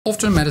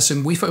Often in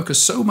medicine, we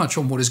focus so much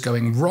on what is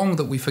going wrong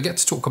that we forget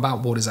to talk about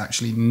what is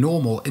actually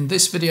normal. In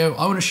this video,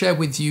 I want to share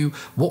with you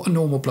what a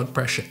normal blood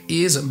pressure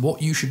is and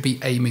what you should be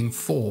aiming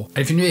for. And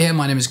if you're new here,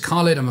 my name is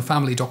Khalid. I'm a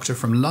family doctor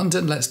from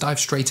London. Let's dive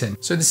straight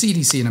in. So the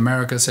CDC in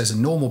America says a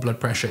normal blood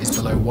pressure is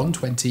below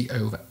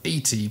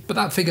 120/80, but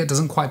that figure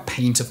doesn't quite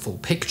paint a full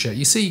picture.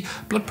 You see,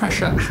 blood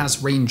pressure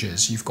has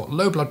ranges. You've got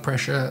low blood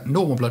pressure,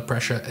 normal blood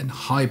pressure, and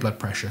high blood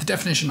pressure. The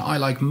definition I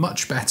like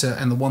much better,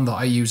 and the one that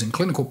I use in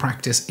clinical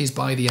practice, is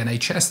by the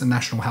NHS, the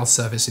National Health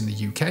Service in the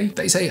UK.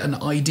 They say an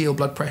ideal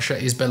blood pressure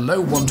is below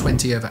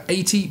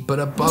 120/80, but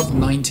above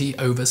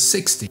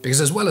 90/60. Because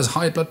as well as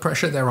high blood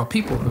pressure, there are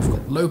people who've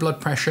got low blood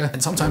pressure,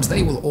 and sometimes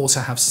they will also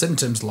have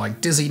symptoms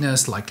like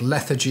dizziness, like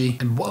lethargy.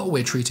 And while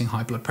we're treating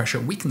high blood pressure,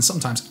 we can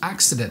sometimes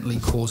accidentally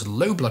cause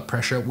low blood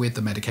pressure with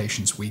the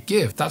medications we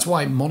give. That's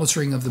why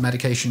monitoring of the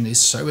medication is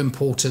so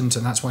important,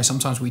 and that's why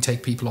sometimes we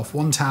take people off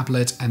one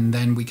tablet and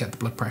then we get the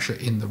blood pressure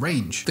in the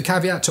range. The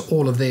caveat to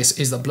all of this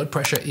is that blood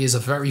pressure is a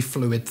very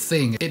fluid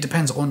thing. It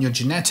depends on your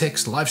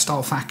genetics,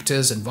 lifestyle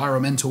factors,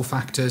 environmental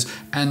factors,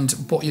 and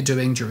what you're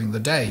doing during the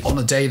day. On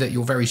a day that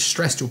you're very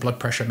stressed, your blood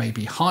pressure may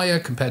be higher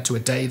compared to a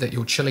day that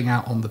you're chilling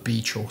out on the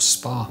beach or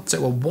spa.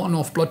 So a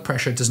one-off blood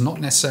pressure does not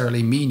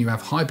necessarily mean you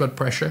have high blood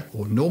pressure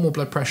or normal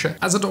blood pressure.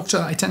 As a doctor,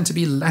 I tend to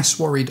be less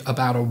worried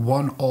about a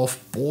one-off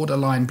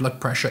borderline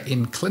blood pressure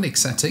in clinic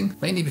setting,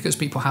 mainly because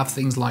people have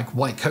things like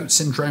white coat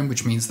syndrome,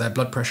 which means their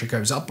blood pressure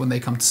goes up when they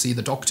come to see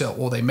the doctor,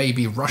 or they may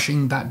be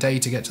rushing that day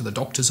to get to the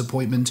doctor's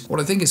appointment. What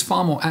I think is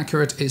far more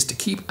accurate is to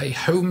keep a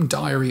home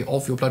diary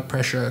of your blood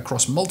pressure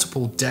across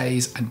multiple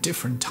days and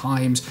different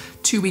times.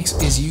 2 weeks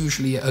is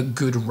usually a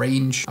good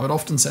range. I would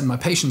often send my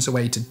patients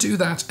away to do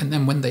that, and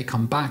then when they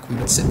come back, we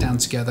would sit down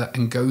together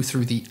and go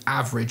through the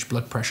average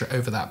blood pressure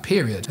over that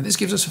period. And this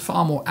gives us a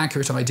far more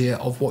accurate idea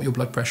of what your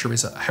blood pressure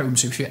is at home.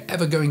 So if you're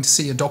ever going to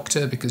see a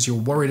doctor because you're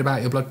worried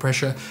about your blood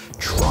pressure,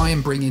 try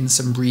and bring in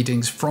some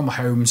readings from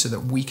home so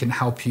that we can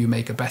help you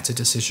make a better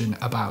decision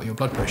about your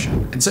blood pressure.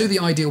 And so the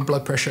ideal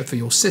blood pressure for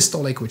your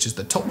systolic, which is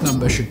the top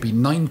number, should be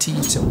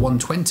 90 to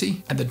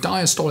 120, and the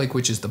diastolic,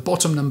 which is the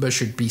bottom number,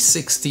 should be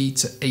 60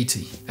 to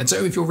 80. And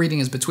so if your reading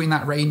is between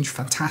that range,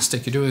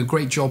 fantastic, you're doing a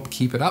great job,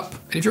 keep it up.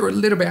 And if you're a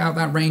little bit out of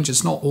that range,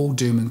 it's not all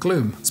doom and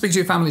gloom. Speak to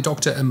your family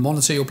doctor and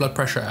monitor your blood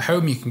pressure at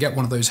home. You can get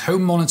one of those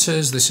home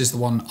monitors. This is the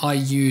one I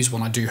use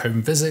when I do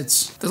home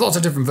visits. There's lots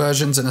of different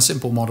versions, and a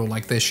simple model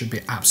like this should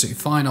be absolutely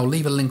fine. I'll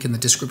leave a link in the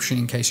description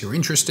in case you're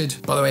interested.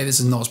 By the way, this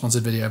is not a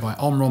sponsored video by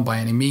Omron by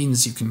any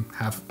means. You can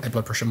have a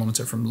blood pressure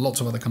monitor from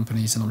lots of other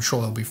companies, and I'm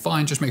sure they'll be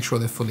fine. Just make sure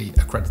they're fully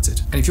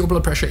accredited. And if your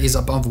blood pressure is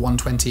above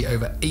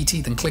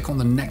 120/80, then click on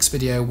the next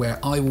video where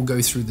I will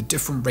go through the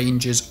different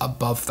ranges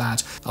above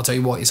that. I'll tell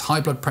you what is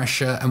high blood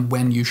pressure and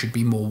when you should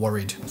be more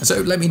worried. And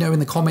so let me know in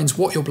the comments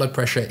what your blood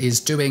pressure is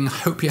doing.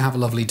 Hope you have a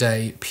lovely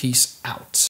day. Peace out.